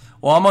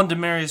 Well, I'm on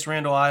Demarius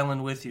Randall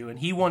Island with you, and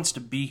he wants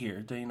to be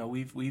here.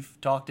 We've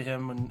talked to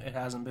him, and it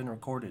hasn't been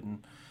recorded,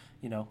 and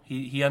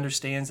he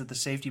understands that the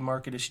safety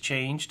market has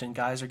changed and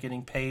guys are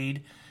getting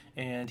paid,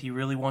 and he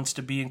really wants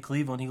to be in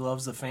Cleveland. He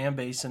loves the fan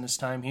base and his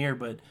time here.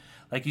 But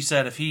like you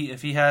said, if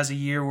he has a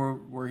year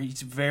where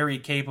he's very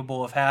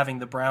capable of having,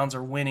 the Browns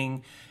are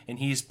winning and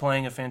he's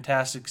playing a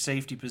fantastic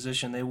safety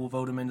position, they will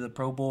vote him into the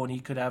Pro Bowl and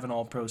he could have an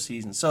all-pro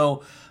season.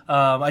 So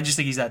I just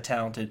think he's that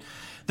talented.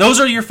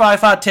 Those are your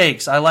 5 hot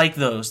takes. I like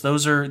those.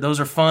 Those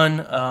are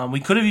fun. We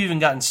could have even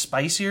gotten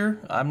spicier.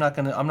 I'm not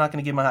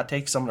gonna give my hot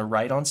takes. I'm gonna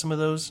write on some of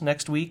those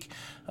next week.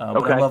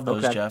 But I love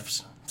those,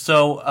 Jeffs.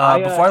 So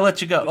before I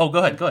let you go, go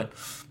ahead.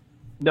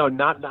 No,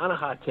 not a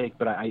hot take,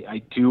 but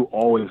I do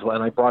always,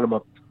 and I brought him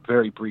up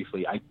very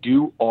briefly. I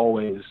do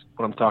always,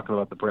 when I'm talking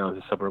about the Browns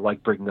and stuff, I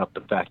like bringing up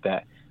the fact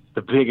that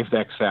the biggest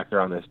X factor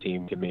on this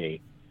team to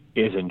me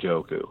is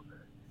Njoku,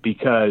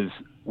 because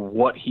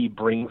what he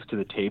brings to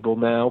the table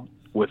now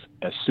with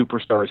a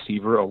superstar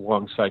receiver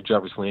alongside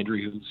Jarvis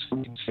Landry, who's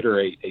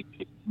considered a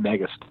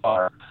mega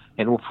star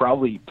and will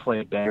probably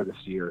play better this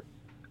year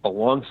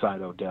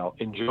alongside Odell.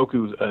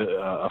 Njoku's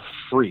a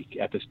freak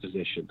at this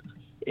position,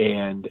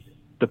 and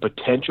the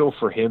potential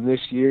for him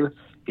this year,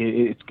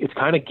 it's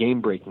kind of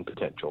game-breaking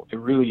potential. It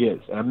really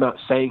is. And I'm not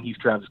saying he's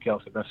Travis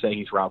Kelce. I'm not saying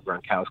he's Rob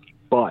Gronkowski.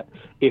 But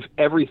if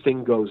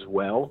everything goes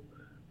well,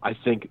 I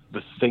think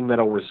the thing that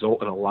will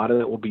result in a lot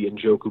of it will be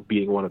Njoku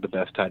being one of the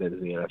best tight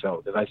ends in the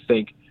NFL. And I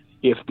think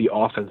if the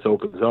offense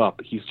opens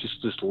up, he's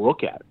just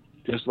look at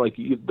it. Just like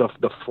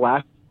the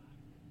flash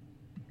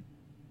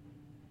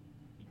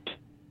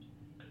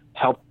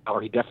helped,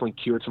 or he definitely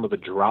cured some of the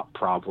drop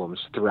problems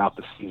throughout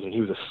the season.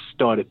 He was a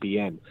stud at the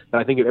end. And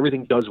I think if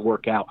everything does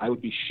work out, I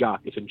would be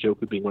shocked if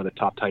Njoku being one of the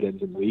top tight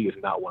ends in the league is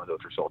not one of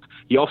those results.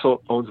 He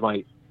also owns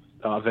my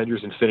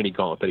Avengers Infinity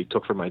Gauntlet that he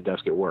took from my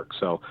desk at work.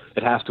 So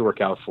it has to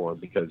work out for him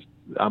because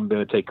I'm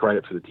going to take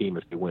credit for the team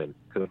if they win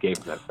because I gave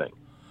him that thing.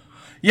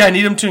 Yeah, I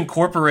need him to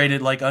incorporate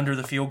it like under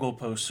the field goal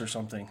posts or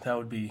something. That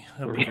would be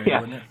great,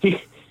 wouldn't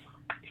it?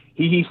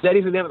 He said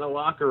he's going to have it in the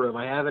locker room.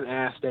 I haven't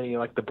asked any,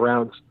 like the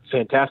Browns'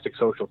 fantastic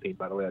social team,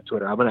 by the way, on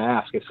Twitter. I'm going to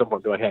ask if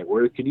someone be like, hey,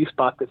 can you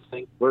spot this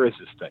thing? Where is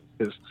this thing?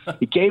 Because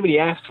he came and he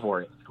asked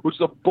for it, which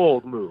is a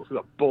bold move. It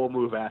was a bold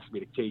move asking me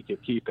to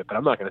keep it, but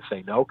I'm not going to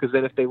say no because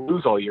then if they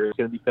lose all year, it's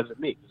going to be because of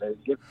me because I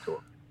didn't give it to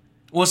him.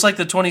 Well, it's like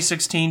the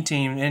 2016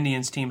 team,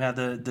 Indians team, had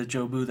the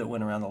Jobu that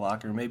went around the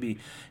locker. Maybe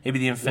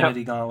the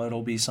Infinity Gauntlet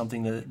will be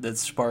something that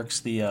sparks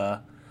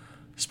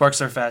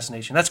their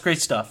fascination. That's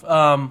great stuff.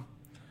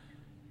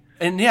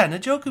 And yeah,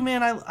 Njoku,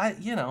 man,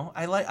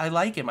 I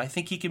like him. I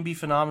think he can be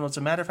phenomenal. It's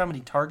a matter of how many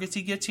targets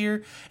he gets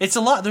here. It's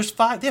a lot.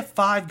 They have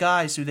 5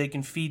 guys who they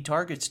can feed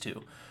targets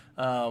to,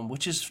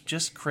 which is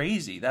just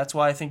crazy. That's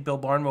why I think Bill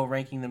Barnwell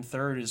ranking them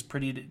 3rd is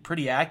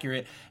pretty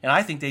accurate, and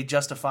I think they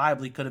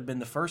justifiably could have been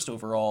the 1st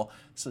overall.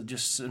 So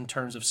just in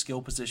terms of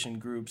skill position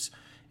groups,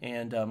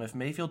 and if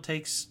Mayfield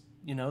takes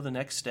the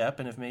next step,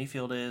 and if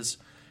Mayfield is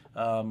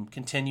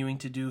continuing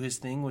to do his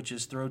thing, which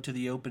is throw to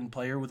the open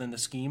player within the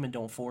scheme and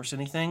don't force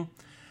anything.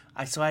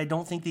 So I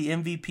don't think the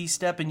MVP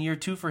step in year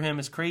 2 for him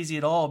is crazy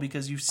at all,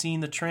 because you've seen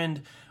the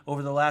trend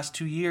over the last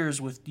 2 years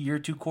with year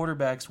 2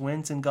 quarterbacks,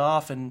 Wentz and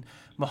Goff and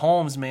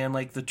Mahomes, man.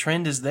 Like, the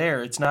trend is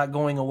there. It's not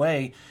going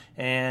away,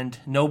 and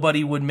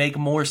nobody would make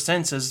more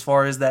sense as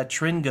far as that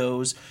trend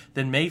goes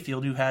than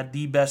Mayfield, who had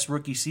the best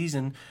rookie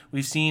season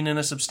we've seen in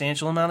a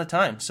substantial amount of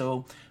time.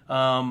 So,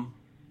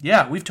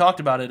 yeah, we've talked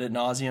about it ad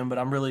nauseum, but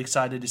I'm really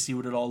excited to see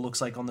what it all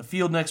looks like on the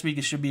field next week.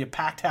 It should be a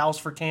packed house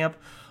for camp,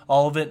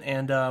 all of it,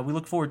 and we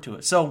look forward to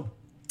it. So,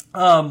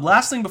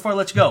 last thing before I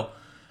let you go,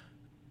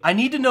 I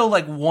need to know,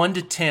 like, 1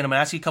 to 10. I'm going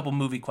to ask you a couple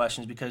movie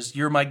questions because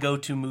you're my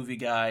go-to movie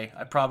guy.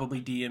 I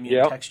probably DM you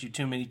and text you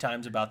too many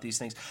times about these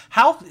things.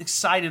 How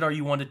excited are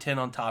you 1 to 10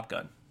 on Top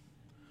Gun?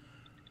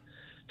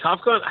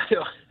 Top Gun,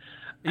 are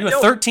you a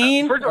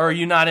 13, or are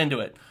you not into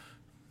it?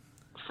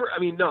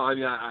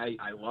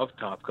 I love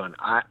Top Gun.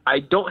 I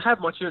don't have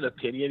much of an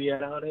opinion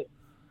yet on it.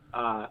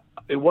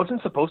 It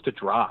wasn't supposed to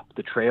drop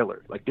the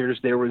trailer. Like,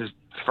 there was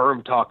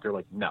firm talk. They're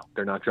like, no,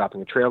 they're not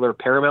dropping a trailer.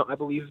 Paramount, I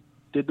believe,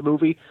 did the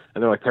movie,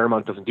 and they're like,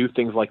 Paramount doesn't do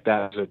things like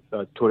that. There's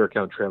a Twitter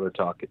account, Trailer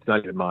Talk. It's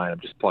not even mine. I'm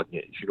just plugging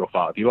it. You should go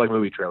follow. If you like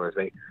movie trailers,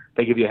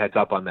 they give you a heads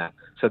up on that.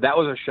 So that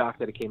was a shock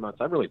that it came out.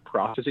 So I haven't really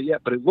processed it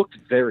yet, but it looked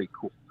very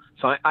cool.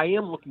 So I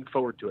am looking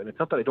forward to it. And it's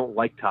not that I don't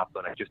like Top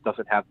Gun. It just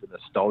doesn't have the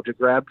nostalgia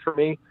grab for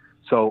me.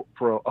 So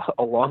for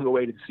a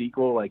long-awaited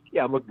sequel, like,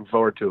 yeah, I'm looking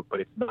forward to it, but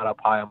it's not up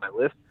high on my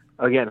list.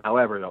 Again,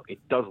 however, though, it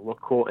does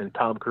look cool, and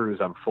Tom Cruise,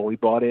 I'm fully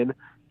bought in,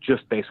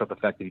 just based off the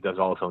fact that he does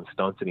all his own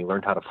stunts and he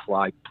learned how to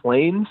fly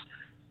planes.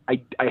 I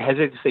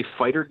hesitate to say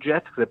fighter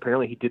jets, because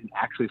apparently he didn't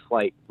actually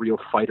fly real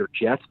fighter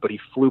jets, but he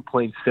flew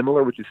planes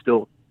similar, which is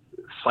still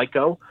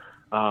psycho.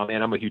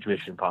 And I'm a huge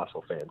Mission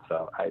Impossible fan,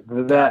 so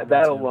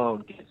that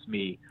alone gets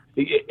me.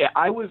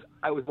 I was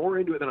more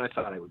into it than I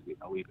thought I would be.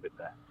 I'll leave it at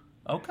that.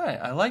 Okay,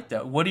 I like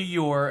that. What are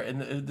your,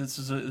 and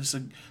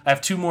I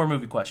have 2 more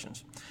movie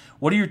questions.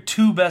 What are your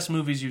 2 best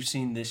movies you've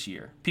seen this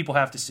year? People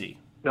have to see.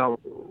 Now,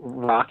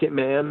 Rocket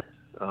Man,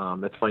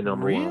 that's my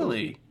number 1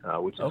 movie,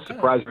 which is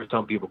surprising for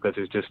some people, because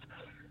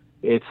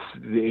it's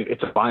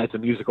a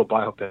musical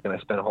biopic, and I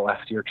spent a whole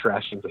last year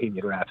trashing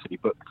Bohemian Rhapsody.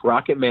 But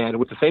Rocket Man,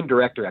 with the same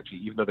director, actually,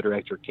 even though the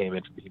director came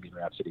in from Bohemian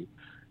Rhapsody,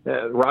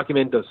 Rocket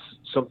Man does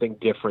something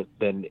different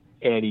than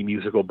any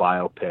musical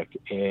biopic,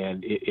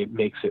 and it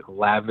makes it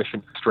lavish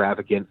and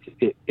extravagant.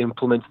 It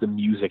implements the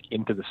music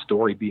into the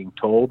story being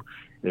told.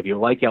 And if you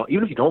like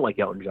even if you don't like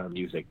Elton John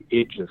music,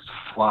 it just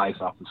flies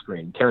off the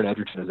screen. Taron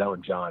Egerton as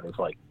Elton John is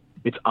like,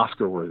 it's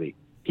Oscar worthy.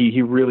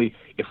 He really,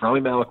 if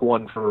Rami Malek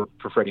won for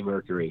Freddie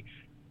Mercury,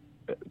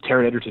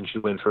 Taron Egerton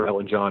should win for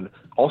Elton John,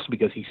 also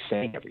because he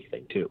sang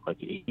everything too. Like,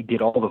 he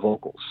did all the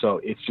vocals.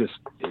 So it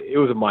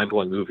was a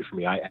mind-blowing movie for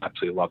me. I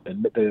absolutely loved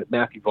it.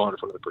 Matthew Vaughn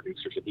is one of the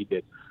producers, and he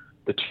did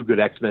the 2 good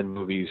X-Men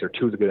movies, or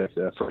 2 of the good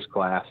First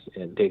Class,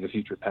 and Days of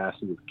Future Past,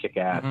 who did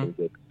Kick-Ass, and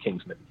did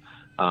Kingsman.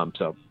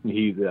 So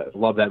he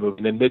loved that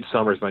movie. And then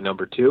Midsommar is my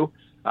number 2.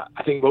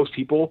 I think most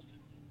people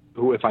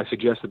who, if I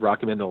suggested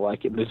Rocket Man, they'll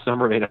like it.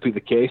 Midsommar may not be the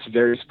case.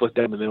 Very split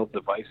down the middle,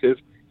 divisive.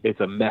 It's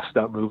a messed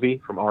up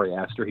movie from Ari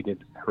Aster. He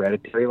did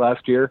Hereditary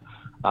last year.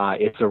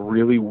 It's a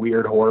really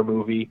weird horror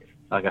movie,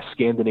 like a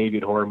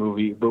Scandinavian horror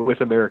movie, but with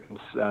Americans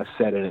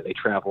set in it. They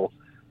travel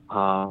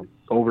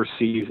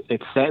overseas.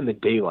 It's set in the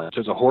daylight. So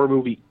it's a horror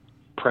movie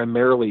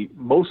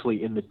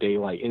mostly in the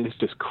daylight, and it's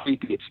just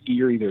creepy. It's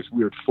eerie. There's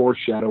weird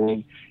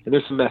foreshadowing, and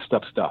there's some messed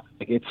up stuff.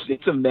 Like,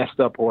 it's a messed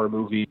up horror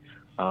movie.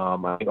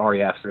 I think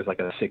Ari Aster is like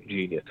a sick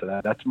genius.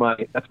 So that's my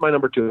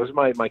number 2. Those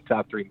are my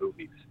top 3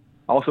 movies.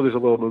 Also, there's a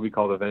little movie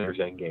called Avengers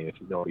Endgame. If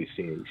you've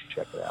seen it, you should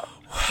check it out.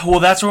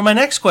 Well, that's where my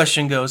next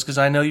question goes, because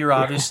I know you're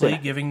obviously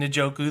giving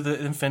Njoku the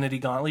Infinity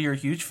Gauntlet. You're a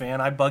huge fan.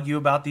 I bug you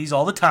about these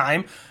all the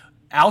time.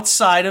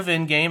 Outside of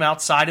Endgame,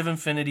 outside of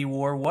Infinity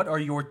War, what are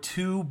your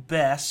 2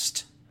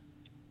 best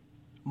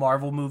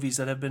Marvel movies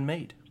that have been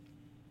made?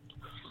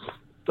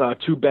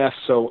 2 best.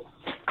 So,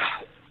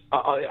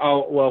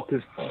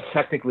 because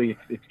technically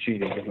it's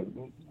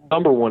cheating.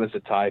 Number 1 is a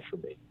tie for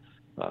me,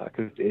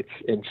 because it's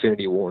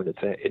Infinity War and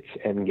it's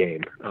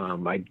Endgame.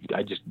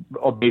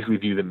 I'll basically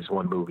view them as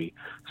one movie.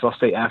 So I'll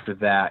say after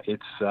that,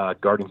 it's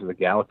Guardians of the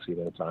Galaxy,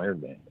 then it's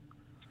Iron Man.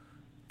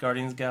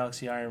 Guardians of the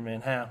Galaxy, Iron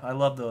Man. I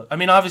love those. I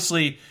mean,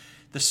 obviously,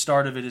 the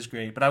start of it is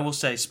great, but I will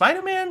say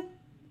Spider-Man,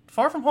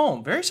 Far From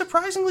Home, very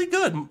surprisingly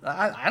good.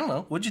 I don't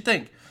know. What'd you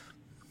think?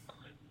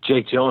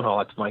 Jake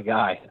Gyllenhaal, that's my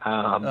guy.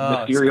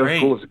 Mysterio is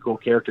cool. It's a cool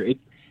character.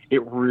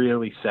 It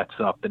really sets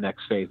up the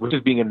next phase, which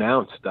is being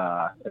announced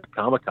at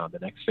Comic-Con. The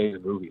next phase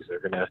of movies, they're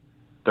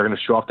gonna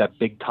show off that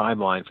big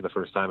timeline for the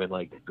first time in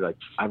like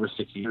 5 or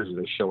 6 years.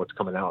 They show what's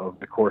coming out over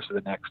the course of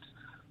the next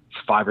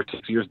 5 or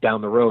 6 years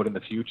down the road in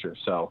the future.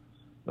 So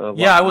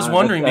I was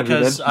wondering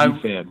because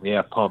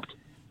pumped.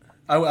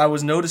 I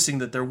was noticing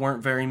that there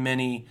weren't very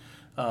many,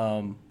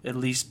 at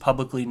least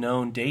publicly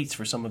known dates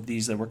for some of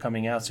these that were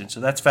coming out soon. So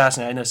that's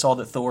fascinating. I saw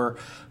that Thor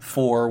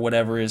 4,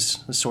 whatever,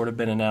 has sort of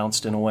been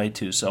announced in a way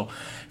too. So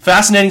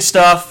fascinating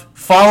stuff.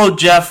 Follow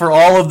Jeff for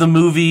all of the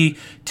movie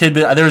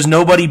tidbit. There's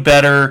nobody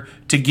better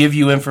to give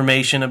you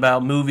information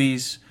about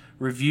movies,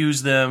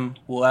 reviews them,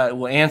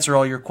 will answer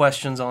all your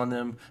questions on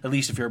them, at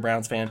least if you're a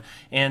Browns fan,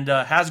 and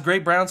has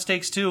great Browns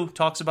takes too,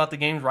 talks about the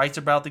games, writes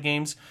about the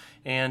games,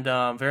 and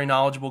very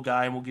knowledgeable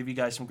guy, and we'll give you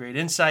guys some great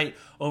insight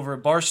over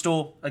at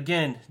Barstool.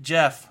 Again,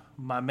 Jeff,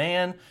 my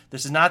man,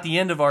 this is not the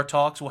end of our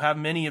talks. We'll have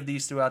many of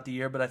these throughout the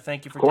year, but I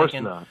thank you for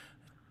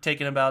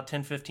taking about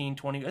 10, 15,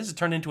 20. This has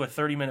turned into a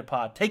 30-minute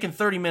pod. Taking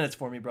 30 minutes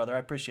for me, brother. I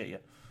appreciate you.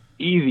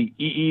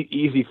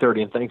 Easy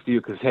 30, and thanks to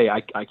you because, hey, I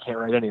can't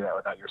write any of that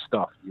without your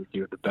stuff.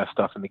 You're the best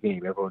stuff in the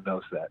game. Everyone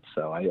knows that,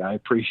 so I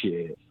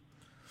appreciate it.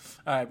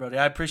 All right, brother.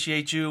 I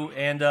appreciate you,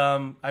 and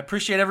I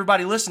appreciate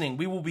everybody listening.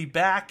 We will be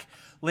back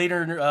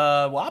later.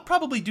 I'll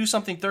probably do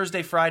something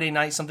Thursday, Friday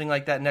night, something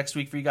like that next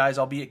week for you guys.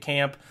 I'll be at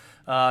camp.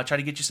 Try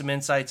to get you some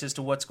insights as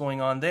to what's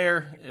going on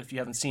there if you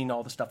haven't seen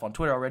all the stuff on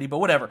Twitter already. But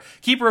whatever.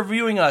 Keep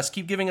reviewing us.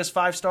 Keep giving us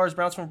 5 stars.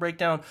 Browns Fan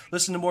Breakdown.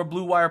 Listen to more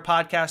Blue Wire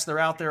podcasts. They're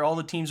out there. All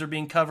the teams are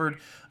being covered.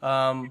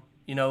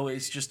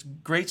 It's just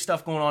great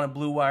stuff going on at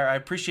Blue Wire. I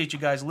appreciate you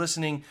guys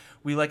listening.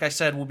 Like I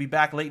said, we'll be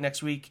back late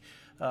next week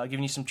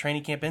giving you some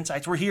training camp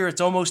insights. We're here.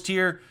 It's almost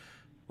here.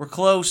 We're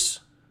close.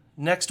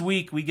 Next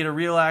week, we get a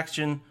real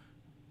action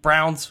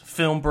Browns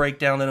film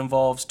breakdown that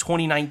involves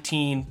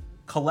 2019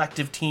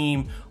 collective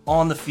team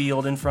on the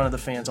field in front of the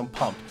fans. I'm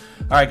pumped.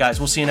 All right, guys,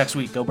 we'll see you next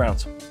week. Go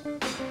Browns.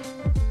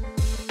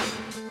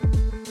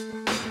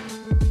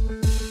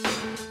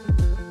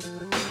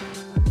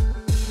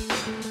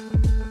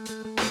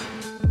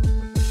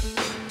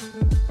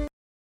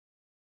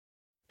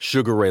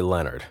 Sugar Ray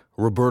Leonard,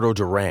 Roberto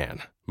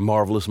Duran,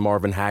 Marvelous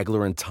Marvin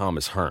Hagler, and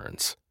Thomas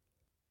Hearns.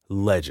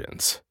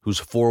 Legends, whose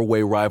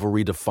four-way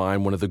rivalry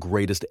defined one of the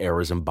greatest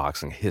eras in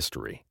boxing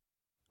history.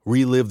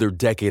 Relive their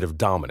decade of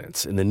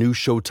dominance in the new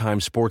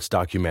Showtime sports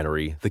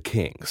documentary, The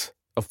Kings,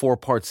 a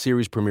 4-part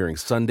series premiering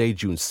Sunday,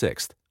 June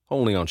 6th,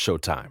 only on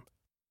Showtime.